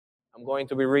I'm going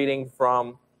to be reading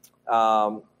from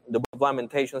the book of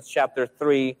Lamentations, chapter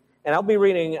 3. And I'll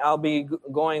be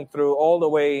going through all the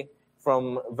way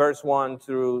from verse 1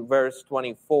 through verse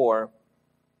 24.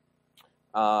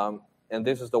 And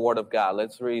this is the word of God.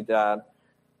 Let's read that.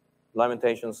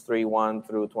 Lamentations 3, 1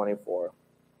 through 24.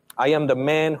 I am the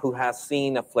man who has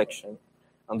seen affliction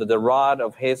under the rod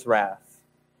of his wrath.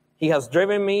 He has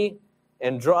driven me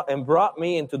and brought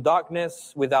me into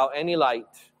darkness without any light.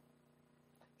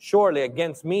 Surely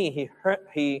against me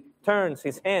he turns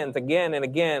his hand again and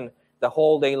again the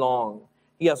whole day long.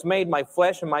 He has made my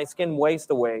flesh and my skin waste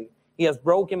away. He has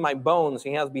broken my bones.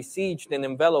 He has besieged and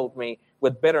enveloped me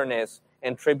with bitterness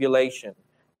and tribulation.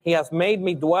 He has made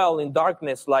me dwell in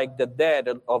darkness like the dead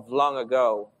of long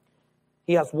ago.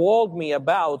 He has walled me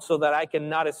about so that I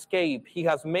cannot escape. He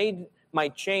has made my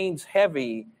chains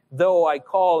heavy, though I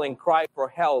call and cry for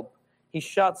help. He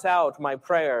shuts out my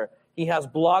prayer. He has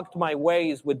blocked my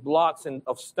ways with blocks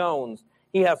of stones.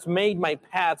 He has made my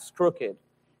paths crooked.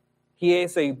 He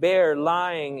is a bear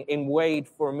lying in wait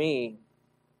for me,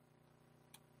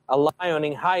 a lion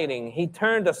in hiding. He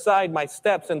turned aside my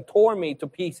steps and tore me to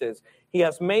pieces. He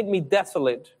has made me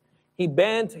desolate. He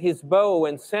bent his bow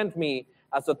and sent me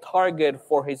as a target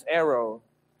for his arrow.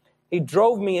 He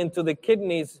drove into my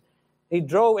kidneys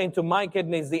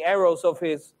the arrows of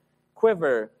his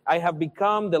quiver. I have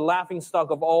become the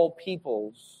laughingstock of all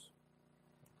peoples,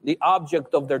 the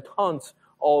object of their taunts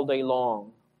all day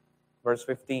long. Verse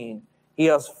 15. He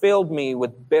has filled me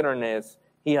with bitterness.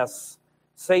 He has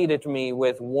sated me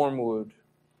with wormwood.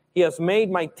 He has made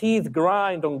my teeth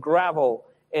grind on gravel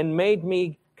and made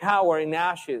me cower in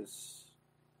ashes.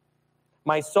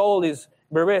 My soul is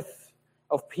bereft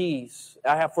of peace.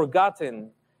 I have forgotten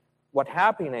what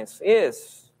happiness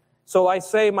is. So I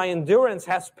say, my endurance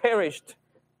has perished.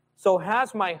 So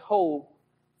has my hope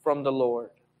from the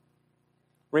Lord.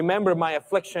 Remember my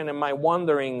affliction and my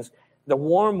wanderings, the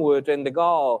wormwood and the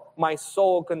gall. My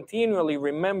soul continually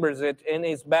remembers it and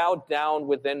is bowed down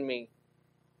within me.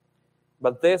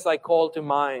 But this I call to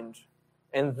mind,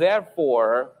 and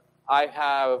therefore I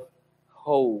have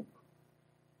hope.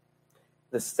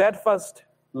 The steadfast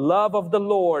love of the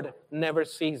Lord never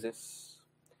ceases.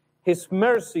 His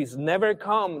mercies never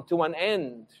come to an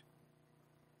end.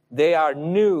 They are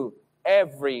new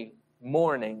every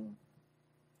morning.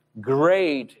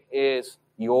 Great is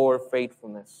your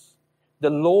faithfulness.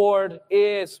 The Lord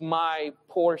is my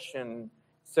portion,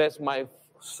 says my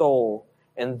soul,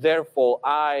 and therefore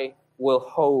I will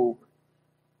hope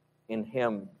in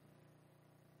him.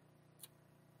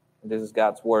 This is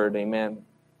God's word, amen.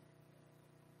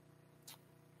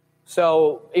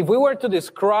 So if we were to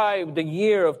describe the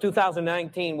year of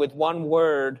 2019 with one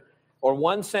word or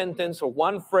one sentence or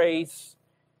one phrase,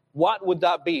 what would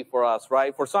that be for us,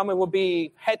 right? For some, it would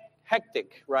be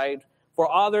hectic, right?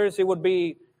 For others, it would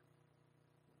be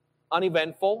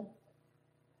uneventful.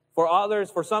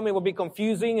 For some, it would be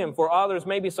confusing, and for others,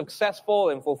 maybe successful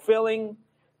and fulfilling.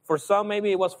 For some,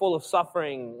 maybe it was full of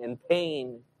suffering and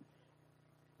pain.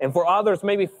 And for others,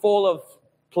 maybe full of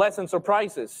pleasant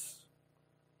surprises.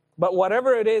 But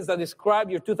whatever it is that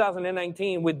described your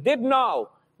 2019, we did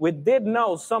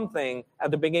know something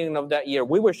at the beginning of that year.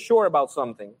 We were sure about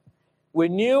something. We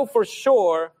knew for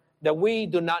sure that we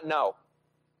do not know.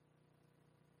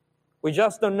 We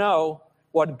just don't know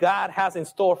what God has in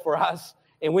store for us,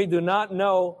 and we do not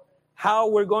know how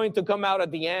we're going to come out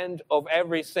at the end of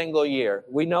every single year.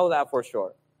 We know that for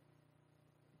sure.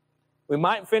 We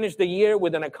might finish the year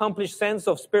with an accomplished sense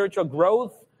of spiritual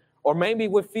growth, or maybe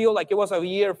we feel like it was a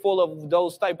year full of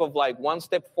those type of like one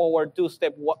step forward, two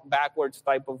step backwards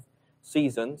type of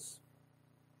seasons.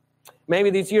 Maybe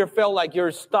this year felt like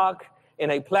you're stuck in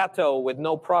a plateau with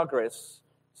no progress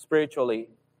spiritually.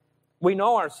 We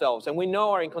know ourselves and we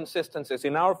know our inconsistencies,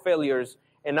 in our failures,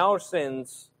 and our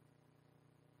sins.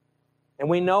 And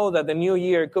we know that the new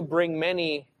year could bring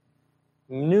many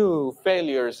new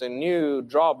failures and new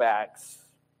drawbacks.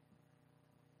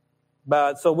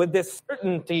 But so with this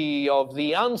certainty of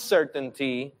the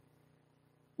uncertainty,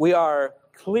 we are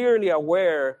clearly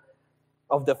aware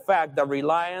of the fact that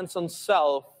reliance on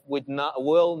self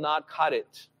will not cut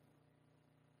it.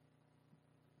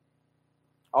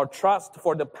 Our trust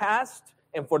for the past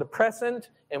and for the present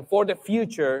and for the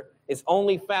future is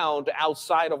only found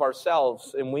outside of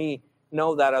ourselves. And we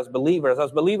know that as believers.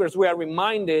 As believers, we are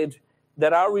reminded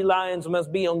that our reliance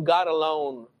must be on God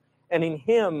alone. And in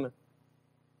him,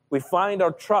 we find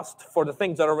our trust for the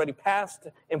things that are already passed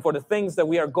and for the things that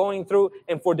we are going through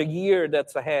and for the year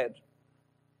that's ahead.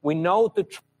 We know to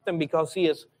trust him because he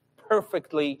is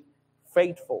perfectly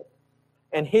faithful.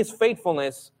 And his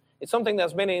faithfulness is something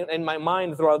that's been in my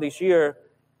mind throughout this year.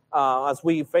 as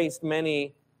we faced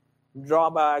many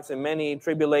drawbacks and many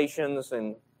tribulations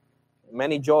and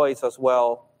many joys as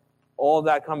well, all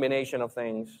that combination of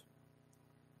things.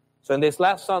 So in this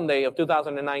last Sunday of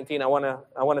 2019, I want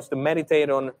us to meditate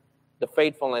on the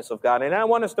faithfulness of God. And I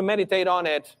want us to meditate on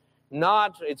it,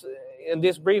 it's in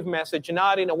this brief message,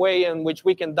 not in a way in which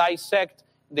we can dissect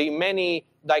the many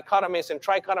dichotomies and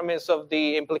trichotomies of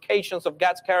the implications of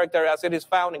God's character as it is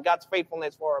found in God's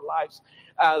faithfulness for our lives,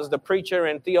 as the preacher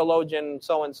and theologian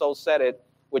so-and-so said it,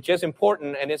 which is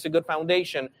important and it's a good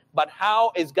foundation. But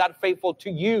how is God faithful to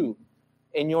you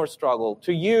in your struggle,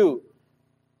 to you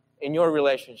in your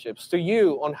relationships, to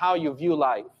you on how you view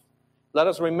life? Let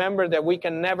us remember that we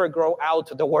can never grow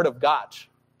out the Word of God.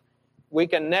 We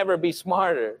can never be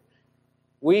smarter.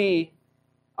 We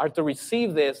are to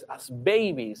receive this as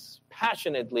babies,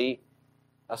 passionately,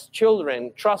 as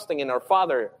children, trusting in our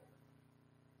Father.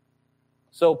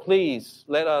 So please,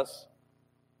 let us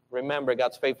remember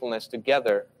God's faithfulness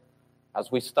together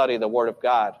as we study the Word of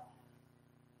God.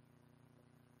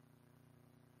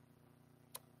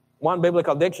 One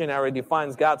biblical dictionary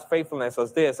defines God's faithfulness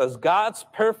as this: as God's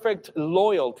perfect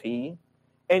loyalty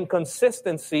and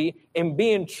consistency in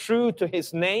being true to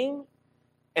His name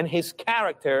and His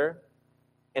character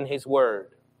and His word.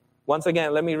 Once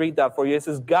again, let me read that for you. It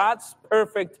says God's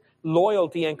perfect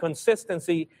loyalty and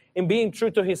consistency in being true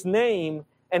to His name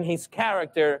and His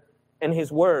character and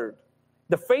His word.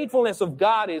 The faithfulness of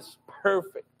God is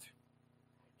perfect.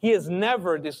 He is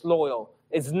never disloyal.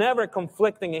 It's never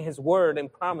conflicting in His word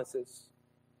and promises.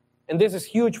 And this is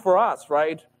huge for us,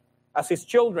 right? As His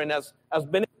children, as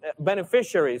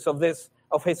beneficiaries of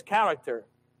His character.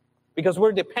 Because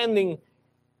we're depending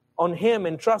on Him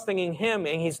and trusting in Him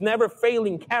and His never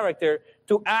failing character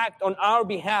to act on our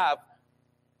behalf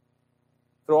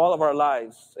through all of our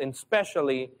lives, and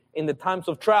especially in the times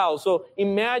of trial. So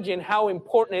imagine how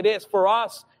important it is for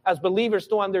us as believers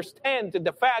to understand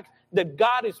the fact that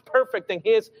God is perfect in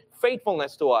His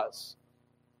faithfulness to us.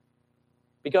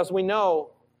 Because we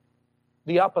know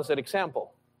the opposite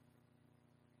example.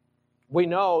 We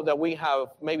know that we have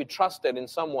maybe trusted in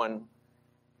someone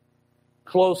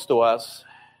close to us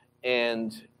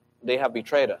and they have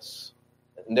betrayed us.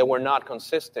 They were not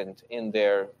consistent in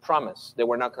their promise. They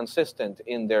were not consistent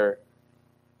in their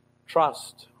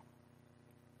trust.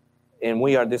 And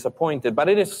we are disappointed. But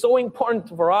it is so important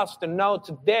for us to know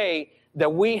today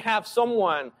that we have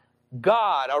someone,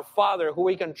 God, our Father, who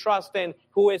we can trust in,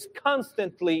 who is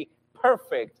constantly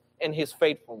perfect in His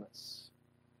faithfulness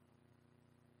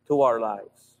to our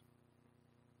lives.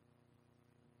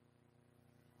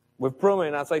 We've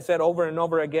proven, as I said over and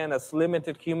over again, as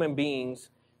limited human beings,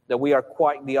 that we are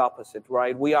quite the opposite,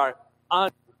 right? We are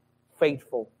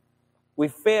unfaithful. We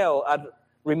fail at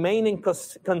remaining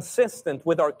consistent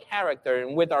with our character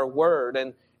and with our word.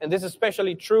 And this is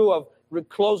especially true of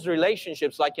close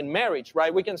relationships like in marriage,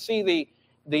 right? We can see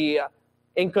the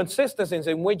inconsistencies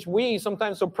in which we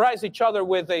sometimes surprise each other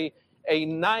with a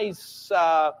nice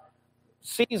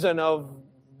season of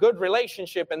good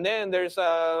relationship, and then there's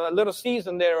a little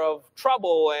season there of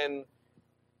trouble and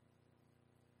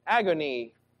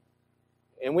agony.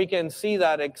 And we can see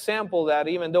that example that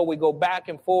even though we go back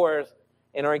and forth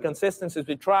in our inconsistencies,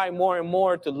 we try more and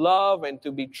more to love and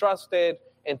to be trusted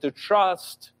and to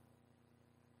trust.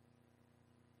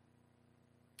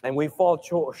 And we fall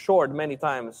short many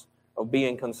times of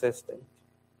being consistent.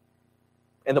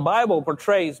 And the Bible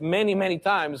portrays many, many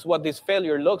times what this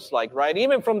failure looks like, right?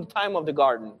 Even from the time of the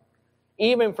garden,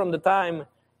 even from the time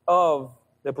of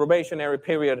the probationary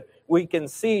period, we can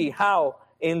see how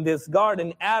in this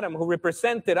garden, Adam, who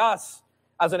represented us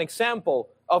as an example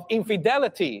of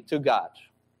infidelity to God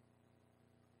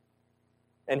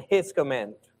and His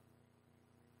command.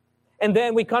 And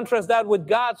then we contrast that with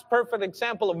God's perfect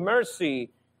example of mercy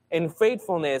and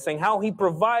faithfulness, and how He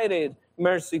provided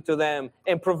mercy to them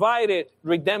and provided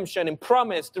redemption and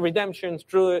promised redemption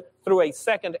through a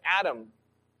second Adam.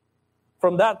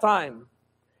 From that time,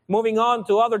 moving on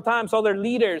to other times, other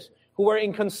leaders who were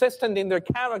inconsistent in their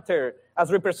character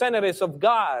as representatives of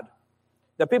God,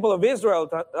 the people of Israel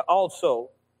also,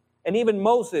 and even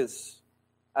Moses,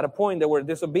 at a point they were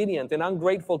disobedient and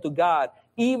ungrateful to God,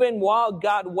 even while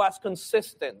God was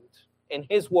consistent in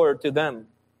His word to them.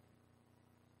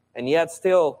 And yet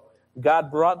still,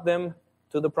 God brought them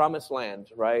to the promised land,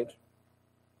 right?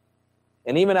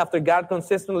 And even after God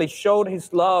consistently showed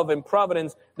His love and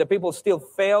providence, the people still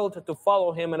failed to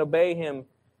follow Him and obey Him.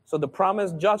 So the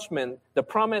promised judgment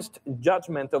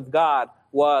of God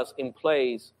was in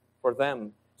place for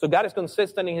them. So God is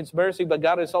consistent in His mercy, but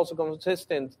God is also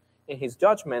consistent in His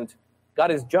judgment. God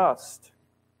is just.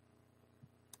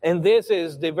 And this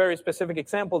is the very specific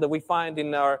example that we find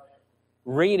in our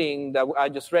reading that I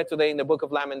just read today in the book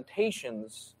of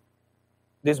Lamentations.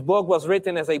 This book was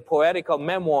written as a poetical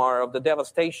memoir of the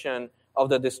devastation of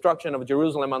the destruction of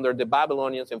Jerusalem under the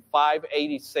Babylonians in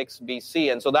 586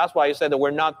 BC. And so that's why I said that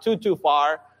we're not too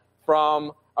far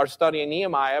from our study in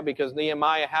Nehemiah, because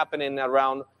Nehemiah happened in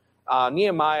around,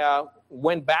 Nehemiah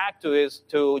went back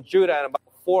to Judah in about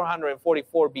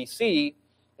 444 BC.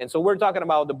 And so we're talking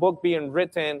about the book being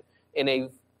written in a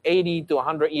 80 to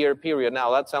 100 year period.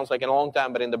 Now, that sounds like a long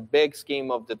time, but in the big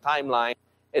scheme of the timeline,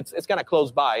 it's kind of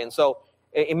close by. And so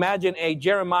imagine a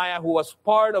Jeremiah who was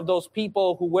part of those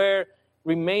people who were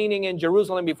remaining in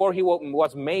Jerusalem before he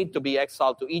was made to be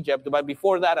exiled to Egypt. But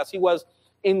before that, as he was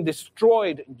in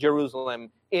destroyed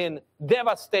Jerusalem, in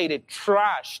devastated,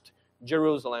 trashed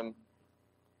Jerusalem,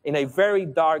 in a very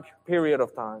dark period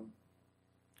of time.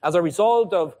 As a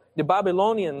result of the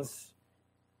Babylonians,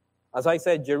 as I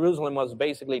said, Jerusalem was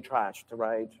basically trashed,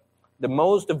 right? The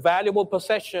most valuable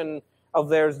possession of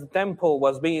theirs, the temple,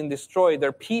 was being destroyed.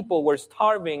 Their people were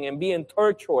starving and being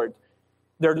tortured.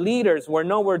 Their leaders were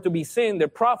nowhere to be seen. Their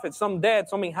prophets, some dead,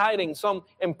 some in hiding, some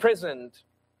imprisoned.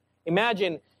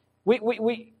 Imagine,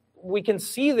 we can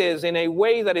see this in a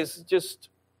way that is just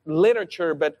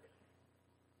literature, but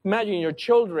imagine your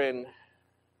children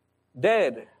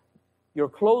dead, your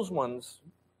close ones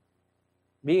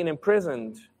being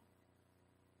imprisoned,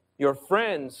 your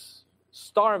friends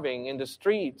starving in the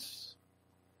streets,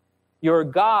 your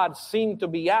God seemed to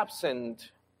be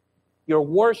absent, your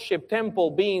worship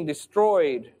temple being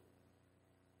destroyed.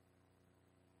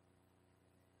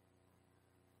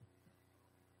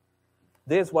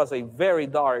 This was a very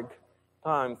dark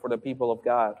time for the people of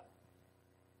God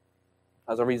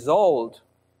as a result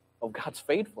of God's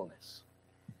faithfulness.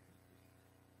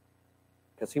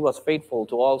 Because he was faithful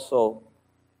to also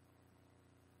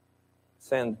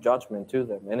send judgment to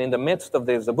them. And in the midst of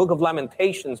this, the book of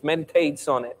Lamentations meditates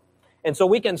on it. And so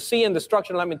we can see in the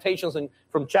structure of Lamentations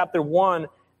from chapter 1,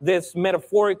 this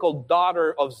metaphorical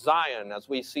daughter of Zion, as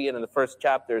we see it in the first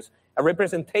chapters, a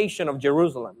representation of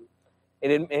Jerusalem.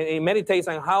 It meditates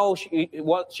on how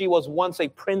she was once a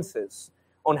princess,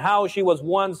 on how she was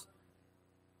once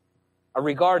a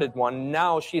regarded one,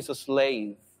 now she's a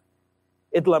slave.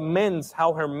 It laments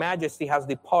how her majesty has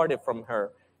departed from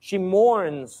her. She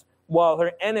mourns while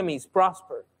her enemies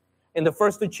prosper. In the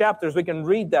first two chapters, we can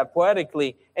read that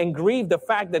poetically and grieve the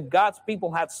fact that God's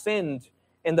people had sinned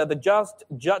and that the just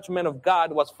judgment of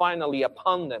God was finally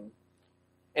upon them.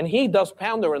 And he does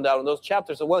ponder on that in those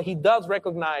chapters. Well, he does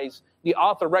recognize, the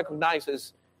author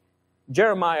recognizes,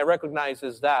 Jeremiah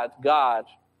recognizes that God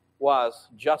was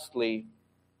justly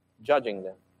judging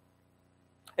them.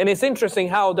 And it's interesting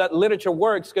how that literature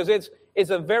works, because it's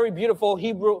a very beautiful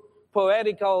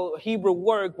poetical Hebrew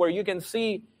work where you can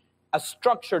see a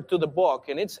structure to the book.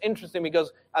 And it's interesting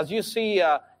because as you see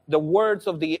the words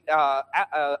of the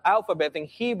alphabet in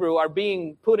Hebrew are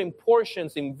being put in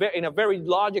portions in a very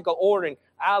logical order,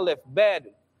 Aleph, Bet,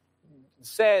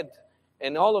 Zed,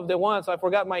 and all of the ones, I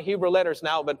forgot my Hebrew letters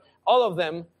now, but all of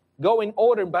them go in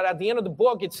order. But at the end of the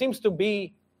book, it seems to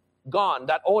be gone.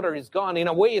 That order is gone. In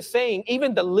a way, it's saying,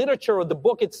 even the literature of the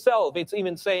book itself, it's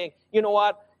even saying, you know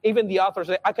what? Even the author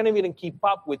said, I can't even keep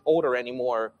up with order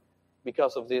anymore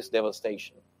because of this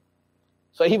devastation.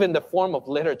 So even the form of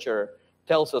literature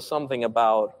tells us something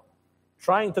about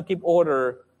trying to keep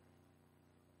order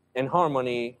and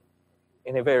harmony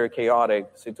in a very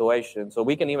chaotic situation. So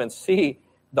we can even see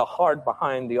the heart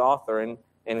behind the author and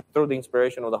through the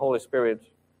inspiration of the Holy Spirit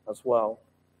as well.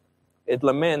 It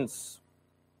laments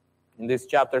in these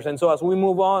chapters. And so as we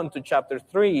move on to chapter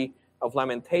 3 of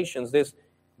Lamentations, this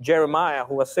Jeremiah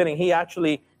who was sitting, he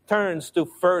actually turns to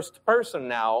first person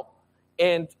now.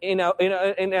 And in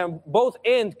a both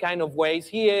end kind of ways,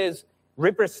 he is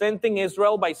representing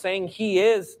Israel by saying he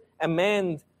is a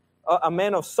man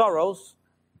of sorrows.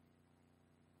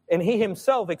 And he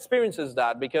himself experiences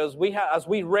that because as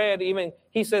we read, even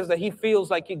he says that he feels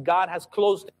like God has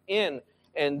closed him in.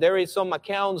 And there is some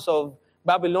accounts of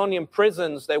Babylonian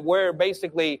prisons that were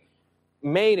basically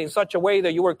made in such a way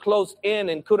that you were closed in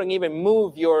and couldn't even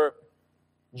move your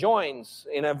joints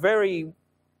in a very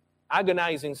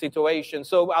agonizing situation.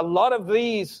 So a lot of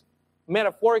these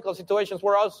metaphorical situations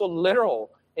were also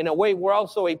literal. In a way, were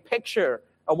also a picture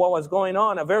of what was going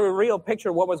on, a very real picture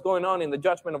of what was going on in the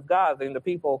judgment of God in the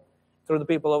people, through the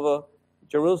people of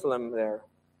Jerusalem there.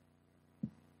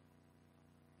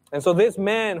 And so this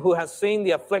man who has seen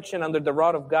the affliction under the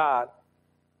rod of God,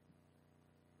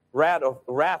 wrath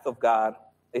of God,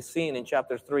 is seen in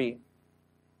chapter 3.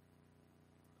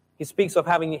 He speaks of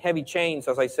having heavy chains,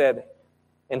 as I said,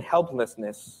 and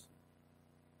helplessness.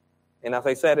 And as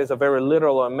I said, it's a very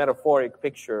literal and metaphoric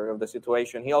picture of the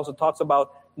situation. He also talks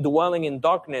about dwelling in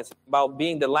darkness, about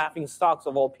being the laughing stocks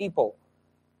of all people,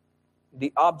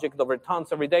 the object of our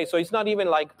taunts every day. So it's not even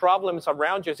like problems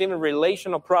around you. It's even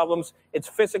relational problems. It's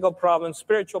physical problems,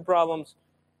 spiritual problems.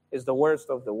 It's the worst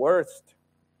of the worst.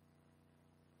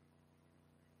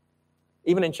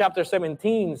 Even in chapter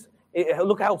 17,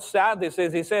 look how sad this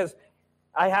is. He says,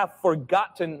 I have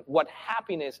forgotten what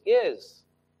happiness is.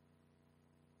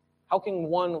 How can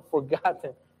one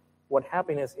forget what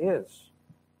happiness is?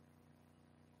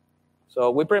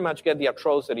 So we pretty much get the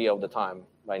atrocity of the time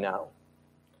by now.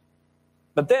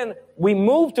 But then we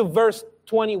move to verse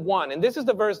 21. And this is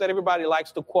the verse that everybody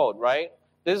likes to quote, right?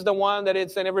 This is the one that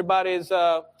it's in everybody's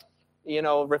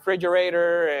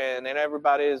refrigerator and in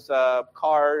everybody's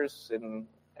cars and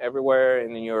everywhere,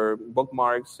 and in your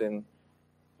bookmarks and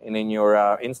in your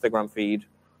Instagram feed.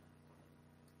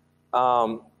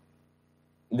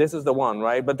 This is the one,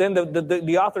 right? But then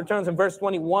the author turns in verse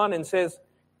 21 and says,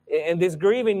 and this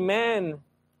grieving man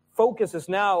focuses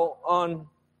now on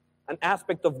an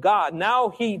aspect of God. Now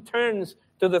he turns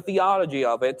to the theology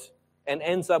of it and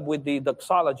ends up with the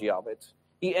doxology of it.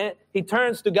 He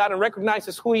turns to God and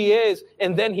recognizes who he is,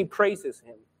 and then he praises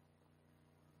him.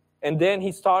 And then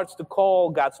he starts to call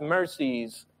God's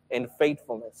mercies and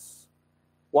faithfulness.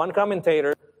 One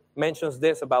commentator mentions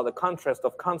this about the contrast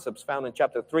of concepts found in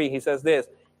chapter 3. He says this: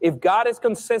 if God is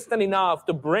consistent enough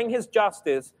to bring his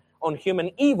justice on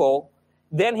human evil,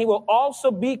 then he will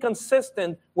also be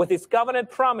consistent with his covenant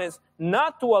promise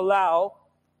not to allow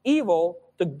evil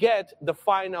to get the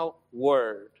final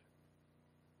word.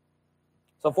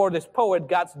 So for this poet,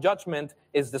 God's judgment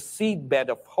is the seedbed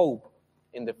of hope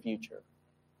in the future.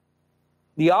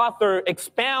 The author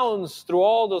expounds through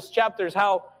all those chapters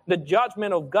how the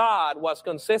judgment of God was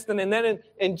consistent. And then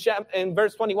in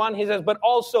verse 21, he says, but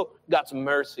also God's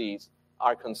mercies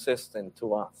are consistent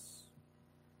to us.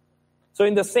 So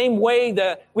in the same way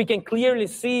that we can clearly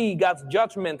see God's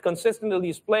judgment consistently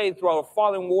displayed through our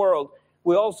fallen world,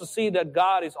 we also see that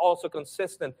God is also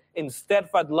consistent in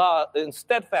steadfast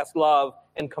love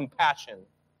and compassion.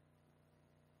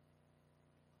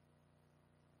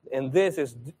 And this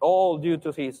is all due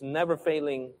to his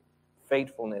never-failing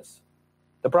faithfulness.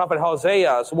 The prophet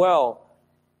Hosea as well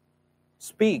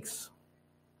speaks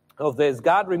of this.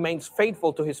 God remains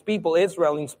faithful to his people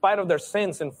Israel in spite of their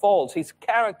sins and faults. His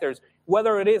characters,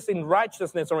 whether it is in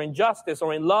righteousness or in justice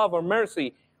or in love or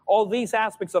mercy, all these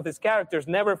aspects of his characters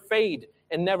never fade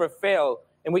and never fail.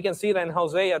 And we can see that in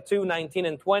Hosea 2:19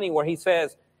 and 20, where he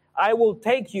says, I will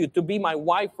take you to be my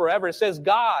wife forever. It says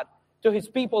God to his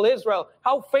people Israel.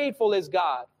 How faithful is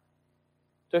God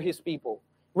to his people?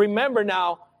 Remember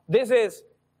now,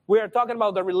 we are talking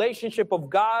about the relationship of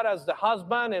God as the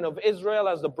husband and of Israel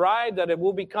as the bride, that it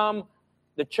will become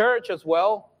the church as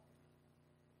well.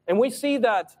 And we see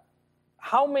that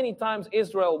how many times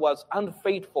Israel was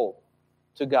unfaithful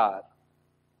to God.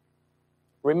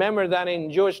 Remember that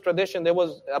in Jewish tradition, there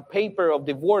was a paper of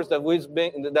divorce that was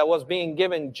being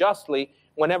given justly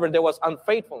whenever there was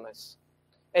unfaithfulness.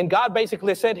 And God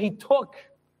basically said he took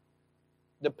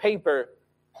the paper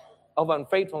of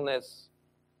unfaithfulness.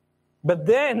 But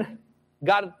then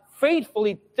God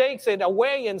faithfully takes it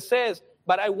away and says,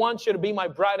 but I want you to be my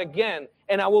bride again,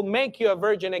 and I will make you a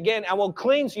virgin again. I will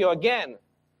cleanse you again.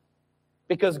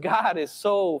 Because God is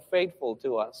so faithful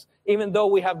to us, even though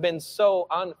we have been so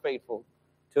unfaithful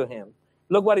to him.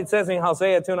 Look what it says in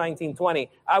Hosea 2:19-20.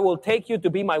 I will take you to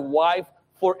be my wife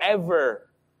forever,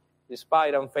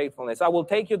 despite unfaithfulness. I will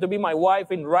take you to be my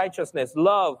wife in righteousness,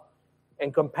 love,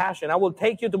 and compassion. I will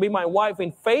take you to be my wife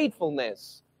in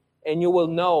faithfulness, and you will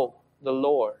know the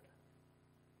Lord.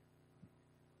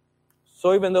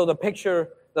 So even though the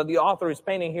picture that the author is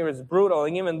painting here is brutal,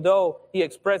 and even though he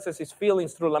expresses his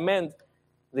feelings through lament,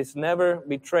 this never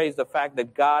betrays the fact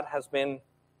that God has been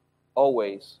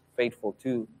always faithful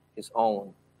to his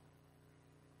own.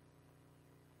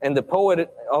 And the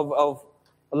poet of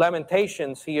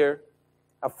Lamentations here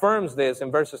affirms this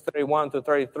in verses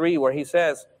 31-33, where he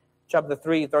says, chapter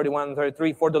 3, 31 and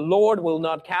 33, for the Lord will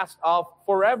not cast off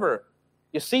forever.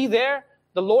 You see there,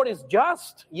 the Lord is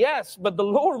just, yes, but the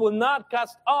Lord will not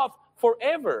cast off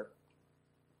forever.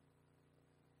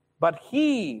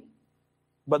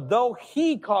 But though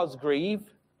he cause grief,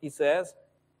 he says,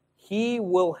 he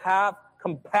will have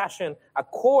compassion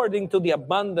according to the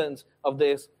abundance of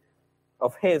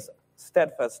his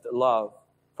steadfast love.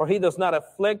 For he does not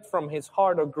afflict from his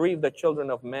heart or grieve the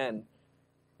children of men.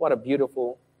 What a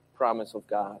beautiful promise of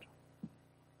God.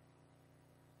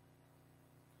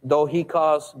 Though he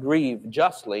cause grief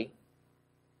justly,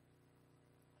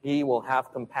 he will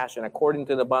have compassion according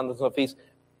to the abundance of his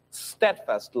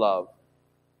steadfast love.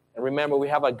 And remember, we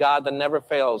have a God that never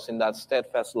fails in that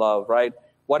steadfast love, right?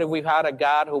 What if we had a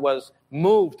God who was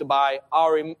moved by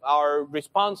our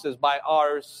responses, by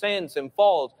our sins and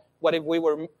faults? What if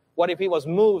he was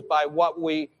moved by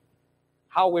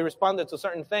how we responded to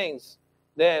certain things?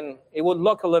 Then it would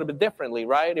look a little bit differently,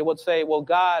 right? It would say, well,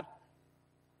 God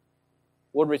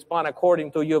would respond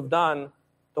according to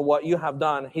what you have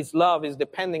done. His love is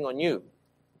depending on you,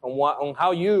 on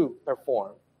how you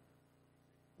perform.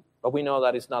 But we know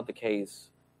that is not the case.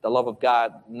 The love of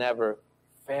God never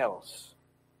fails.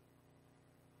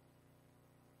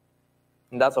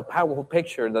 And that's a powerful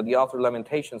picture that the author of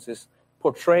Lamentations is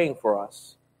portraying for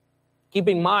us. Keep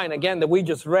in mind, again, that we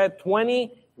just read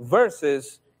 20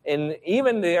 verses in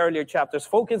even the earlier chapters,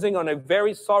 focusing on a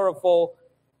very sorrowful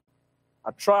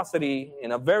atrocity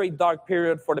in a very dark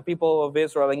period for the people of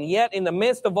Israel. And yet, in the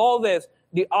midst of all this,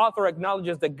 the author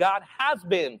acknowledges that God has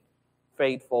been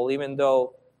faithful, even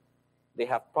though they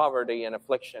have poverty and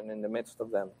affliction in the midst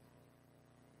of them.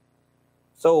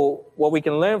 So what we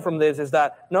can learn from this is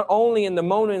that not only in the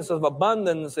moments of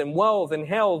abundance and wealth and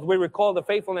health we recall the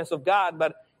faithfulness of God,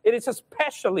 but it is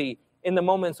especially in the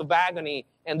moments of agony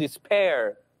and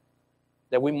despair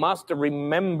that we must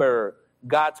remember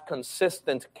God's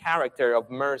consistent character of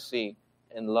mercy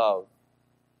and love.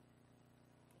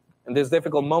 In these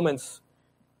difficult moments,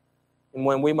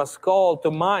 when we must call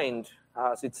to mind,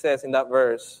 as it says in that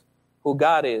verse, who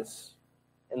God is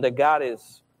and that God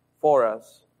is for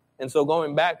us. And so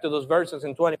going back to those verses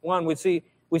in 21, we see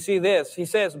this. He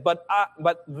says, but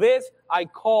this I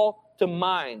call to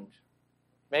mind.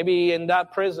 Maybe in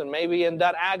that prison, maybe in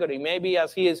that agony, maybe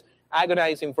as he is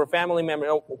agonizing for family members,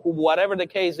 whatever the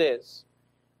case is.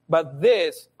 But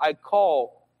this I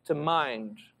call to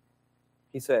mind,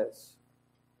 he says.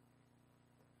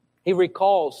 He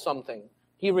recalls something.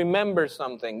 He remembers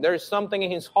something. There is something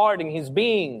in his heart, in his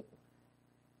being.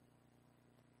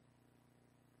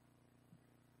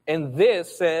 And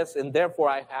this says, and therefore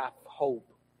I have hope.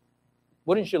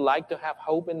 Wouldn't you like to have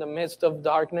hope in the midst of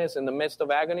darkness, in the midst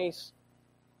of agonies?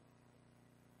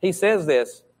 He says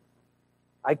this,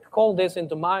 I call this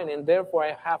into mind, and therefore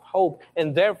I have hope,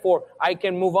 and therefore I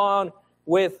can move on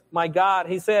with my God.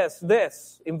 He says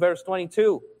this in verse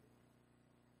 22.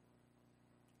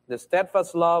 The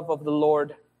steadfast love of the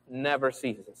Lord never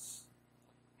ceases.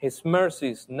 His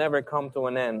mercies never come to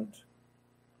an end.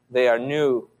 They are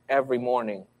new every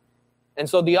morning. And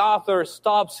so the author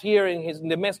stops here in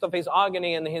the midst of his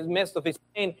agony and in the midst of his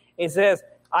pain. He says,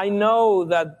 I know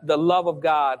that the love of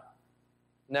God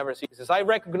never ceases. I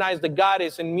recognize that God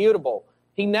is immutable.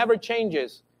 He never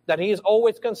changes, that he is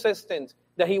always consistent,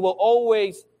 that he will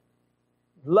always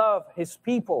love his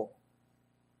people.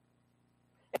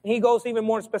 And he goes even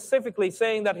more specifically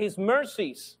saying that his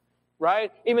mercies,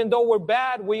 right? Even though we're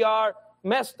bad, we are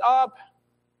messed up,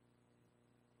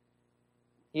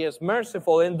 he is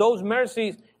merciful, and those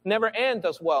mercies never end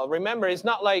as well. Remember, it's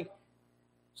not like,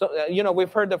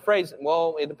 we've heard the phrase,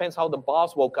 well, it depends how the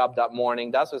boss woke up that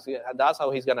morning. That's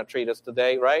how he's going to treat us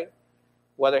today, right?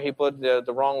 Whether he put the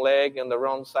wrong leg on the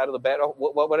wrong side of the bed.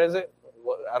 What is it?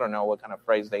 I don't know what kind of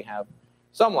phrase they have.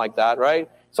 Something like that, right?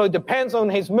 So it depends on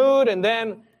his mood, and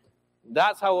then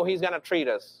that's how he's going to treat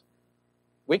us.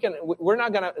 We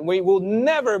will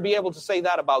never be able to say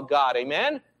that about God,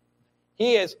 amen?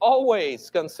 He is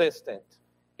always consistent.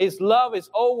 His love is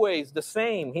always the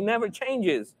same. He never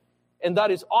changes. And that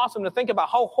is awesome to think about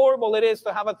how horrible it is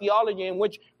to have a theology in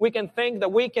which we can think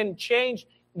that we can change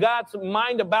God's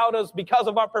mind about us because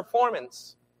of our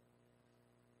performance.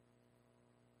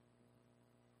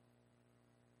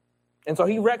 And so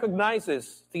he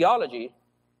recognizes theology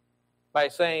by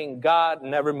saying God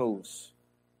never moves.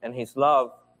 And his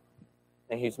love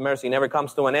and his mercy never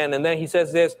comes to an end. And then he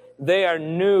says this, they are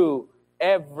new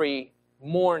every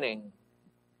morning.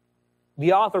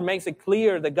 The author makes it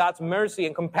clear that God's mercy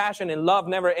and compassion and love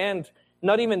never end,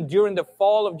 not even during the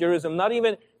fall of Jerusalem, not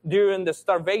even during the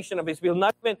starvation of his people,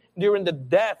 not even during the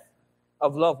death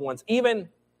of loved ones. He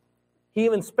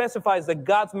even specifies that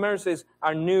God's mercies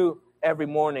are new every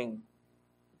morning.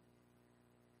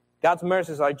 God's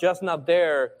mercies are just not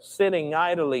there sitting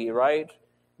idly, right?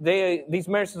 These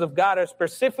mercies of God are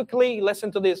specifically,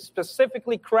 listen to this,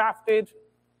 specifically crafted,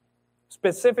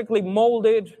 specifically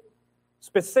molded,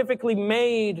 specifically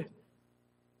made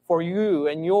for you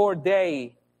and your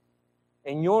day,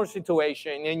 and your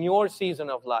situation, in your season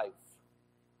of life.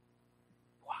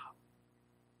 Wow.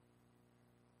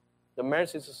 The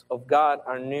mercies of God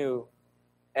are new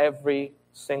every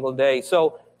single day.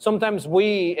 So sometimes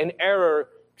we, in error,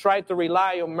 try to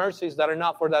rely on mercies that are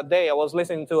not for that day. I was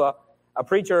listening to a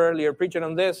preacher earlier, preaching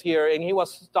on this here, and he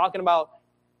was talking about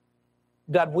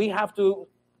that we have to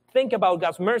think about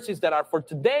God's mercies that are for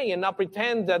today and not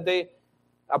pretend that they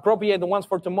appropriate the ones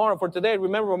for tomorrow, for today.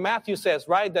 Remember what Matthew says,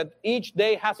 right? That each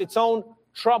day has its own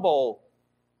trouble.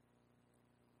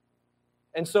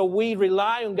 And so we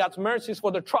rely on God's mercies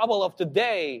for the trouble of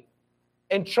today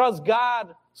and trust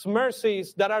God's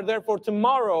mercies that are there for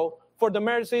tomorrow, for the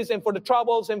mercies and for the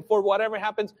troubles and for whatever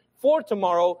happens for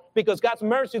tomorrow, because God's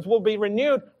mercies will be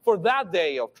renewed for that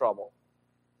day of trouble.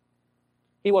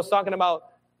 He was talking about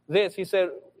this. He said,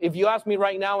 if you ask me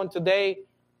right now and today,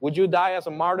 would you die as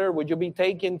a martyr? Would you be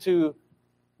taken to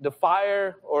the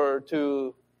fire or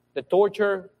to the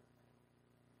torture?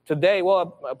 Today,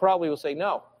 well, I probably will say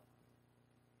no.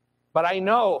 But I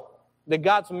know that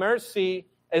God's mercy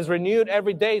is renewed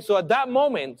every day. So at that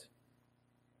moment,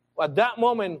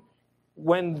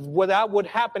 when that would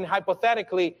happen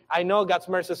hypothetically, I know God's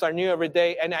mercies are new every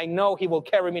day, and I know He will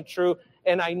carry me through,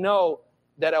 and I know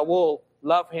that I will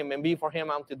love Him and be for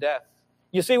Him unto death.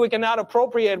 You see, we cannot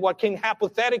appropriate what can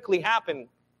hypothetically happen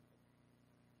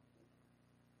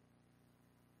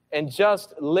and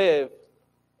just live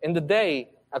in the day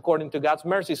according to God's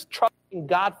mercies, trusting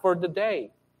God for the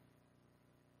day.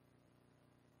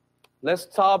 Let's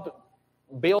stop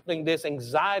building this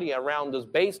anxiety around us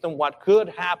based on what could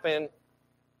happen.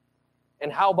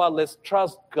 And how about let's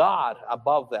trust God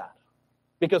above that?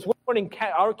 Because we're putting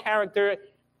our character,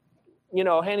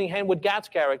 hand in hand with God's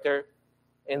character.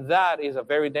 And that is a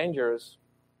very dangerous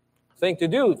thing to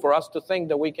do, for us to think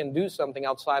that we can do something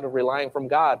outside of relying from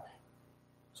God.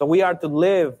 So we are to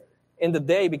live in the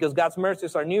day because God's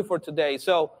mercies are new for today.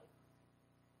 So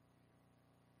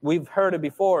we've heard it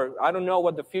before. I don't know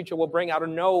what the future will bring. I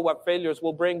don't know what failures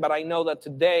will bring, but I know that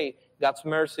today God's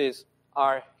mercies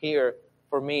are here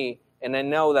for me. And I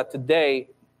know that today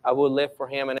I will live for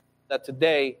Him, and that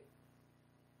today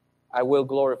I will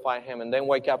glorify Him. And then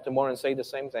wake up tomorrow and say the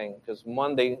same thing, because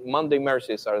Monday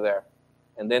mercies are there.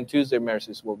 And then Tuesday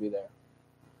mercies will be there.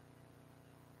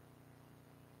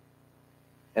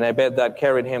 And I bet that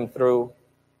carried him through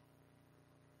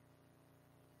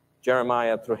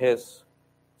Jeremiah, through his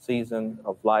season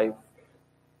of life.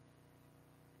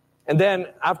 And then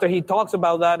after he talks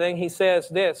about that, then he says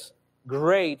this,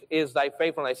 great is thy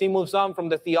faithfulness. He moves on from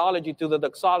the theology to the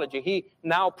doxology. He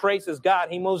now praises God.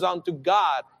 He moves on to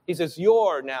God. He says,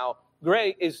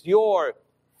 great is your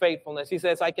faithfulness. He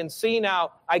says, I can see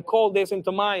now. I call this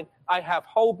into mind. I have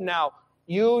hope now.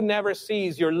 You never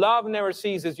cease. Your love never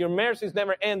ceases. Your mercies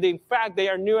never end. In fact, they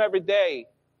are new every day.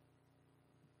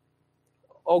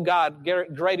 Oh God,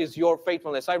 great is your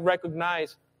faithfulness. I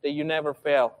recognize that you never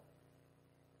fail.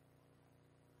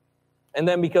 And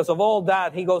then because of all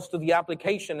that, he goes to the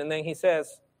application, and then he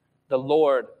says, the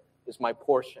Lord is my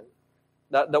portion.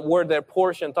 The word there,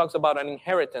 portion, talks about an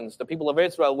inheritance. The people of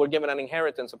Israel were given an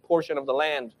inheritance, a portion of the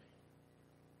land,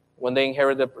 when they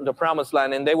inherited the promised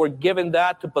land. And they were given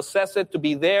that to possess it, to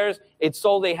be theirs. It's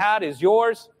all they had, is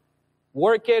yours.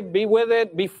 Work it, be with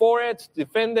it, be for it,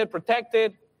 defend it, protect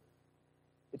it.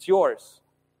 It's yours.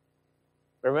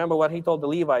 Remember what he told the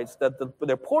Levites, that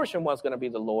their portion was going to be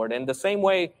the Lord. And the same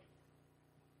way,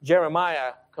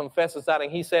 Jeremiah confesses that,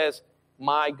 and he says,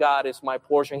 my God is my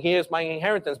portion. He is my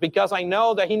inheritance, because I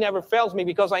know that he never fails me,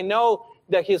 because I know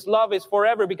that his love is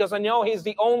forever, because I know he's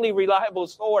the only reliable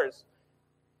source.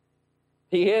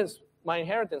 He is my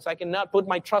inheritance. I cannot put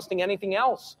my trust in anything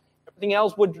else. Everything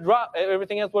else would rot.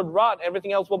 Everything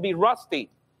else will be rusty.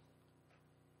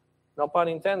 No pun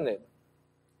intended.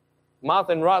 Moth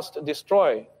and rust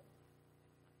destroy.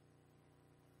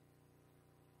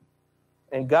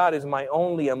 And God is my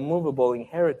only immovable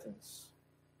inheritance.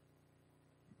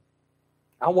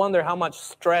 I wonder how much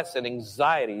stress and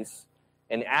anxieties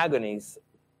and agonies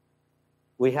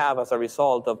we have as a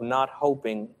result of not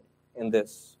hoping in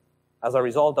this, as a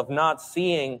result of not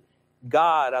seeing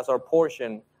God as our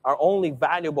portion, our only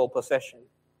valuable possession.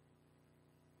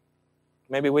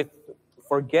 Maybe we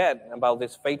forget about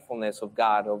this faithfulness of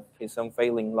God, of his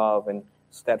unfailing love and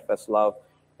steadfast love.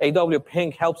 A.W.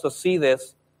 Pink helps us see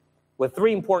this with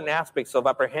three important aspects of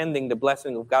apprehending the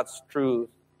blessing of God's truth,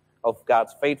 of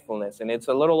God's faithfulness. And it's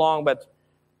a little long, but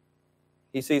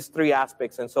he sees three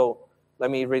aspects. And so let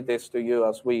me read this to you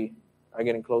as we are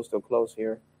getting close to a close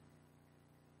here.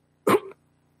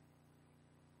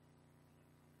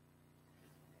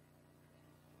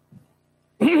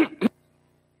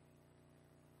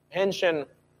 Comprehension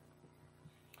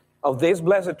of this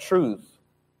blessed truth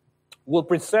will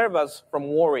preserve us from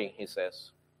worry, he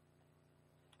says.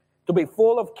 To be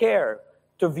full of care,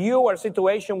 to view our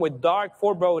situation with dark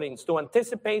forebodings, to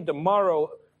anticipate the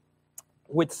morrow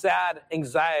with sad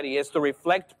anxiety, is to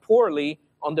reflect poorly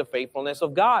on the faithfulness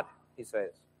of God, he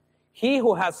says. He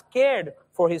who has cared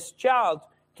for his child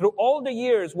through all the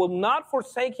years will not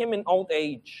forsake him in old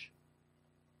age.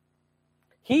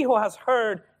 He who has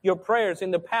heard your prayers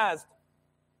in the past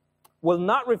will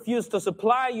not refuse to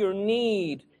supply your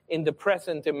need in the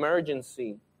present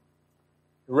emergency.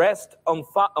 Rest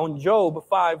on Job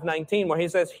 5:19, where he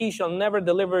says, he shall never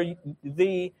deliver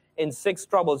thee in 6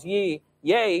 troubles.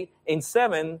 Yea, in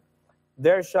 7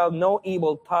 there shall no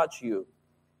evil touch you.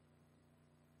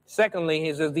 Secondly,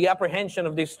 he says, the apprehension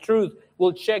of this truth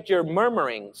will check your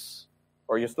murmurings,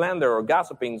 or your slander, or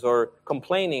gossipings, or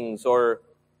complainings, or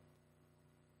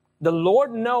the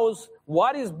Lord knows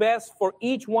what is best for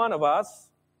each one of us.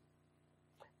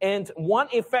 And one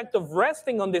effect of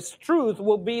resting on this truth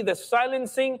will be the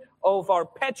silencing of our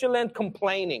petulant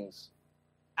complainings.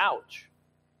 Ouch.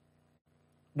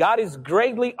 God is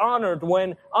greatly honored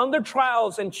when under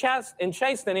trials and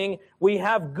chastening, we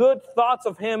have good thoughts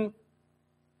of him,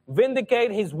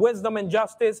 vindicate his wisdom and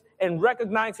justice, and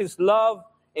recognize his love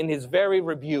in his very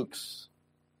rebukes.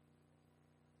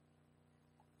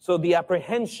 So the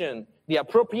apprehension, the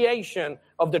appropriation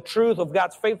of the truth of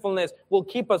God's faithfulness will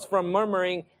keep us from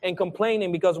murmuring and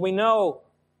complaining, because we know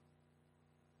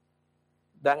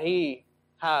that he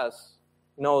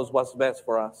knows what's best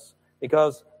for us.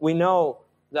 Because we know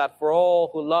that for all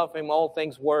who love him, all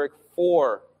things work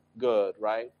for good,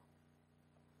 right?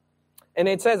 And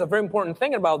it says a very important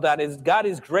thing about that is God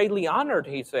is greatly honored,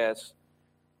 he says,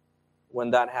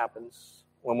 when that happens.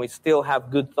 When we still have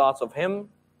good thoughts of him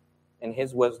and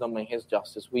his wisdom and his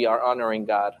justice, we are honoring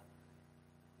God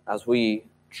as we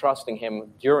trust in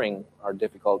him during our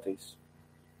difficulties.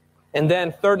 And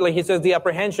then thirdly, he says the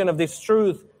apprehension of this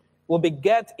truth will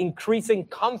beget increasing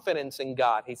confidence in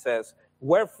God. He says,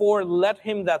 wherefore let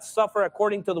him that suffer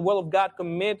according to the will of God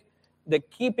commit the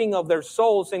keeping of their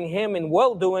souls in him in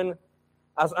well-doing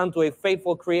as unto a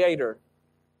faithful creator.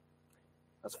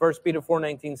 As 1 Peter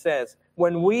 4:19 says,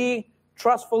 when we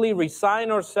trustfully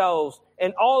resign ourselves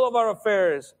and all of our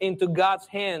affairs into God's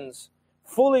hands,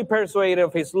 fully persuaded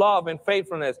of his love and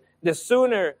faithfulness, the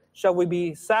sooner shall we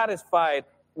be satisfied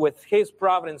with his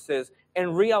providences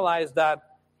and realize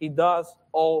that he does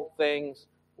all things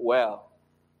well.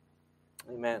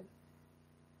 Amen.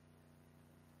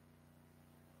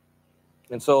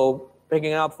 And so,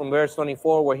 picking up from verse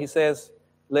 24, where he says,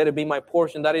 let it be my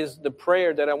portion. That is the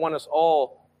prayer that I want us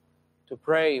all to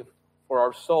pray for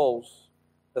our souls.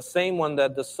 The same one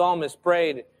that the psalmist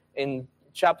prayed in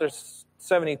chapter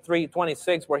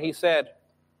 73:26, where he said,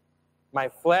 my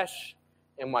flesh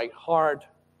and my heart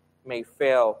may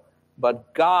fail,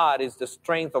 but God is the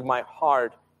strength of my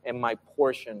heart and my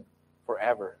portion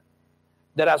forever.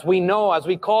 That as we know, as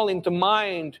we call into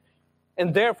mind,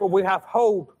 and therefore we have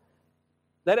hope,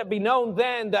 let it be known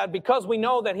then that because we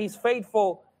know that he's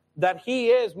faithful, that he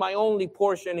is my only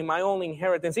portion and my only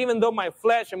inheritance. Even though my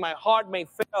flesh and my heart may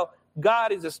fail,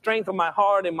 God is the strength of my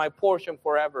heart and my portion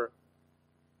forever.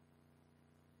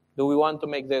 Do we want to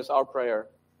make this our prayer?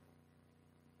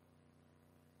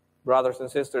 Brothers and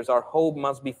sisters, our hope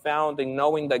must be found in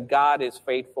knowing that God is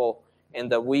faithful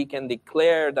and that we can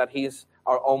declare that he's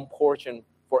our own portion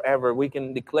forever. We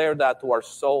can declare that to our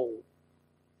soul.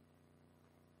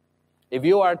 If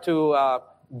you are to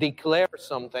declare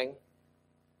something,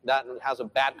 that has a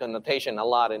bad connotation a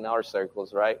lot in our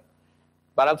circles, right?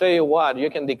 But I'll tell you what, you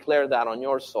can declare that on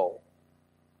your soul.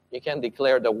 You can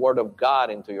declare the word of God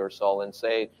into your soul and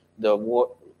say, the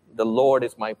Lord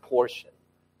is my portion.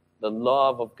 The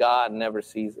love of God never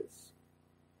ceases.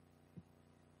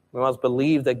 We must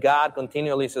believe that God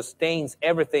continually sustains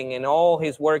everything and all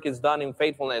his work is done in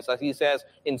faithfulness, as he says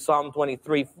in Psalm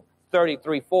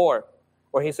 33:4,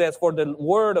 where he says, for the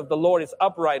word of the Lord is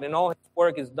upright and all his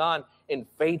work is done in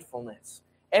faithfulness.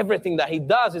 Everything that he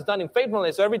does is done in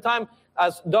faithfulness. So every time,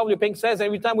 as W. Pink says,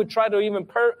 every time we try to even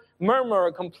murmur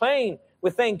or complain,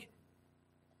 we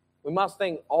must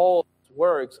think all his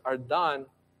works are done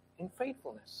in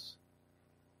faithfulness.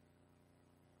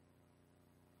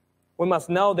 We must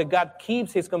know that God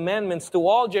keeps his commandments to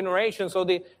all generations. So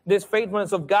this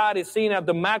faithfulness of God is seen at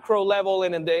the macro level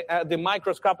and at the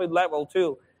microscopic level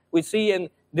too. We see in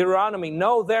Deuteronomy,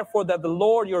 know therefore that the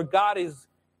Lord your God is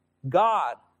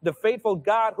God, the faithful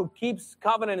God who keeps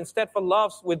covenant and steadfast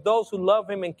love with those who love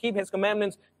him and keep his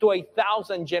commandments to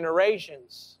 1,000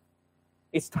 generations.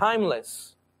 It's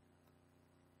timeless.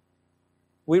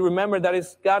 We remember that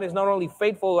God is not only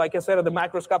faithful, like I said, at the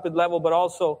macroscopic level, but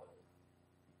also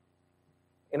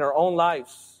in our own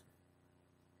lives.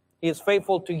 He is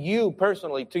faithful to you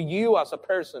personally, to you as a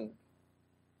person.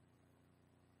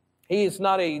 He is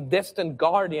not a distant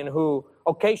guardian who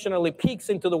occasionally peeks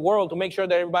into the world to make sure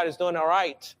that everybody's doing all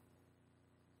right.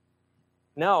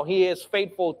 No, he is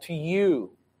faithful to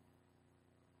you.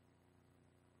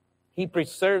 He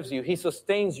preserves you. He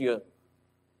sustains you.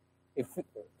 If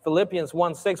Philippians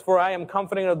 1:6, for I am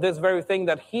confident of this very thing,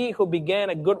 that he who began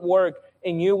a good work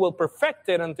in you will perfect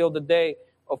it until the day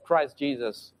of Christ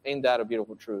Jesus. Ain't that a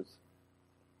beautiful truth?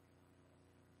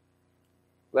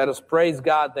 Let us praise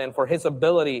God then for his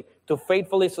ability to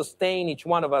faithfully sustain each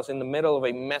one of us in the middle of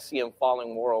a messy and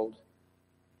fallen world.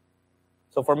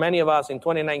 So for many of us in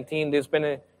 2019, there's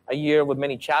been a year with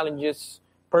many challenges,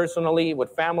 personally,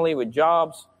 with family, with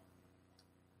jobs,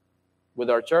 with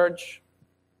our church.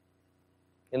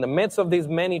 In the midst of these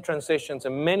many transitions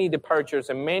and many departures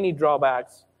and many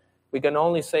drawbacks, we can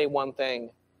only say one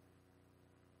thing,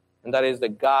 and that is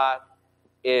that God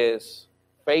is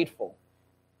faithful.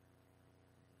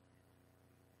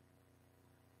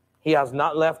 He has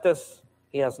not left us.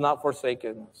 He has not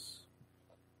forsaken us.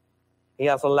 He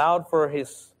has allowed for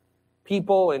his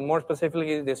people, and more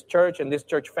specifically this church and this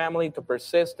church family, to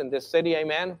persist in this city.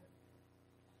 Amen.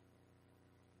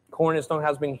 Cornerstone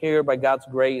has been here by God's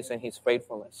grace and his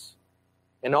faithfulness.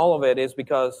 And all of it is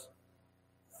because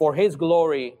for his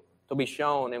glory to be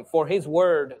shown, and for his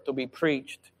word to be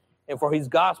preached, and for his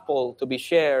gospel to be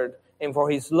shared, and for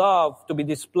his love to be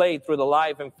displayed through the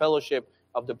life and fellowship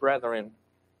of the brethren.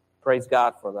 Praise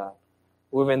God for that.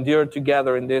 We've endured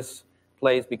together in this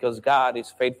place because God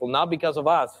is faithful, not because of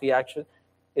us.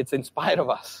 It's in spite of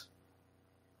us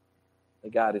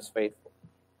that God is faithful.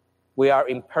 We are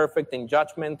imperfect in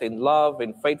judgment, in love,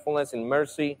 in faithfulness, in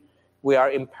mercy. We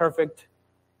are imperfect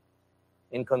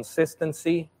in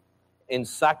consistency, in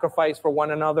sacrifice for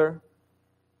one another.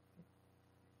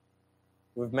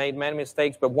 We've made many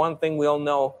mistakes, but one thing we all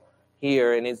know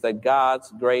here, and is that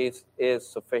God's grace is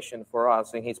sufficient for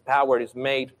us, and his power is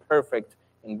made perfect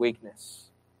in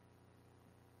weakness.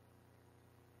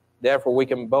 Therefore, we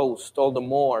can boast all the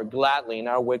more gladly in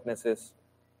our weaknesses,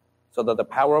 so that the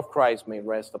power of Christ may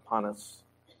rest upon us.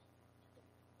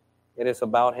 It is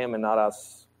about him and not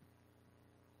us.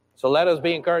 So let us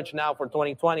be encouraged now for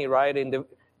 2020, right?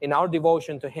 In our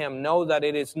devotion to him, know that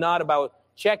it is not about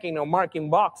checking or marking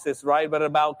boxes, right? But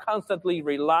about constant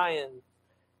reliance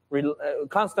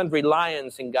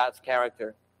in God's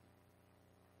character.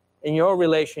 In your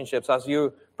relationships, as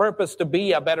you purpose to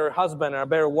be a better husband or a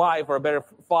better wife or a better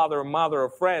father or mother or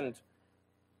friend,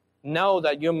 know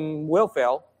that you will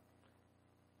fail.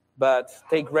 But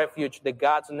take refuge that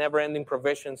God's never-ending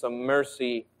provisions of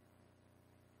mercy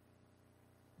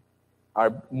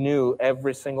are new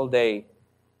every single day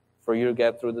for you to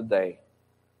get through the day.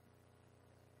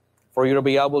 For you to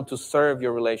be able to serve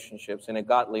your relationships in a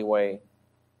godly way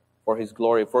for his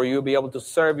glory. For you to be able to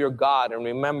serve your God and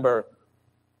remember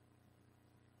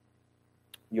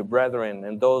your brethren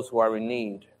and those who are in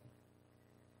need.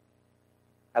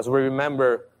 As we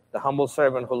remember the humble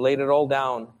servant who laid it all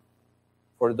down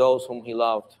for those whom he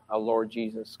loved, our Lord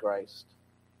Jesus Christ,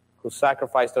 who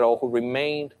sacrificed it all, who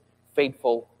remained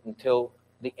faithful until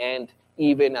the end,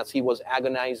 even as he was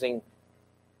agonizing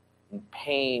in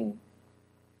pain,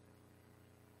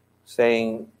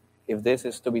 saying, if this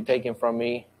is to be taken from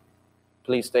me,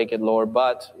 please take it, Lord,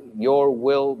 but your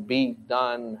will be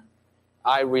done.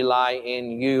 I rely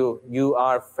in you. You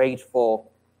are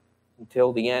faithful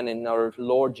until the end, and our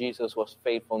Lord Jesus was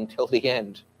faithful until the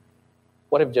end.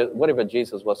 What if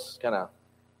Jesus was kind of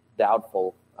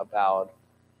doubtful about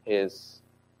his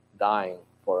dying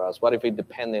for us? What if he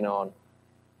depended on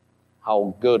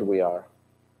how good we are?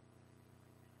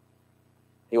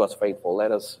 He was faithful.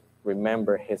 Let us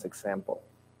remember his example.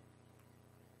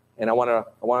 And I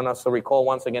want us to recall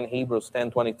once again Hebrews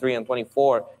 10:23 and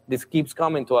 24. This keeps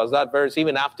coming to us. That verse,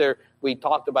 even after we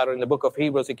talked about it in the book of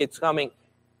Hebrews, it keeps coming.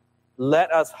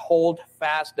 Let us hold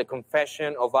fast the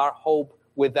confession of our hope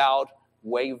without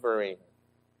wavering.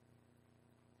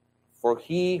 For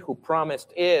he who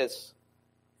promised is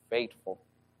faithful.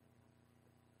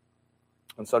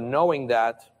 And so knowing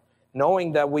that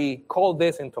we call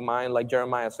this into mind, like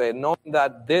Jeremiah said, knowing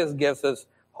that this gives us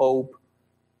hope,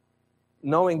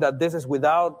 knowing that this is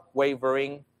without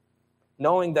wavering,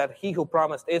 knowing that he who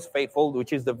promised is faithful,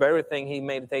 which is the very thing he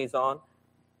meditates on,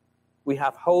 we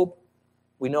have hope,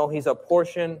 we know he's a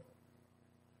portion,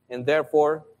 and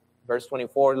therefore, verse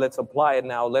 24, let's apply it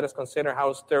now. Let us consider how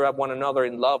to stir up one another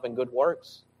in love and good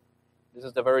works. This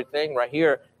is the very thing right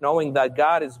here. Knowing that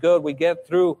God is good, we get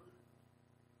through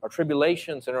our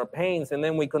tribulations and our pains, and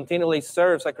then we continually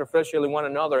serve sacrificially one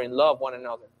another and love one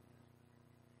another.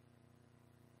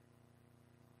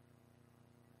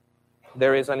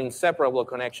 There is an inseparable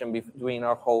connection between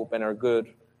our hope and our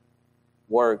good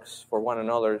works for one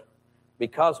another.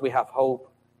 Because we have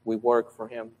hope, we work for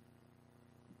him.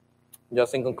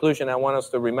 Just in conclusion, I want us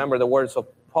to remember the words of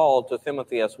Paul to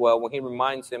Timothy as well when he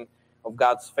reminds him of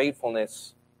God's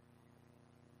faithfulness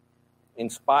in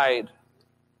spite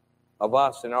of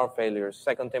us and our failures.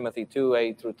 2 Timothy 2,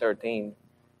 8 through 13.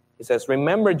 He says,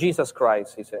 remember Jesus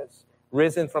Christ, he says,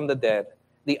 risen from the dead,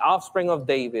 the offspring of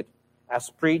David, as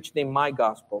preached in my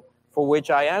gospel, for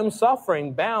which I am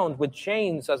suffering, bound with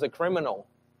chains as a criminal.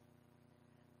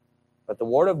 But the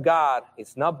word of God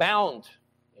is not bound.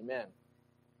 Amen.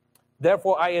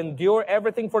 Therefore, I endure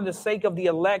everything for the sake of the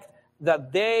elect,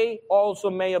 that they also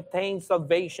may obtain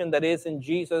salvation that is in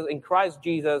Jesus, in Christ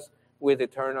Jesus, with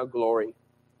eternal glory.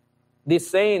 This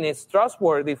saying is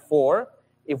trustworthy, for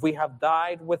if we have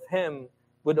died with him,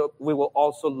 we will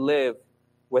also live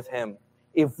with him.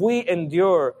 If we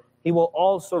endure, he will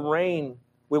also reign.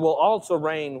 We will also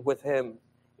reign with him.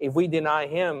 If we deny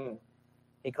him,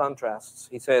 he contrasts.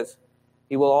 He says,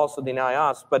 he will also deny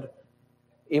us. But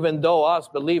even though us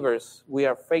believers, we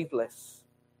are faithless,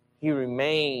 he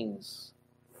remains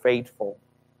faithful,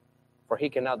 for he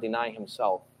cannot deny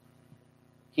himself.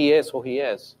 He is who he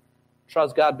is.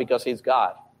 Trust God because he's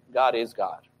God. God is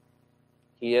God.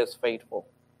 He is faithful.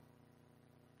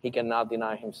 He cannot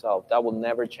deny himself. That will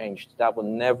never change. That will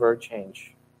never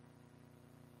change.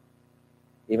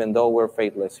 Even though we're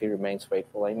faithless, he remains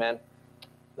faithful. Amen.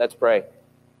 Let's pray.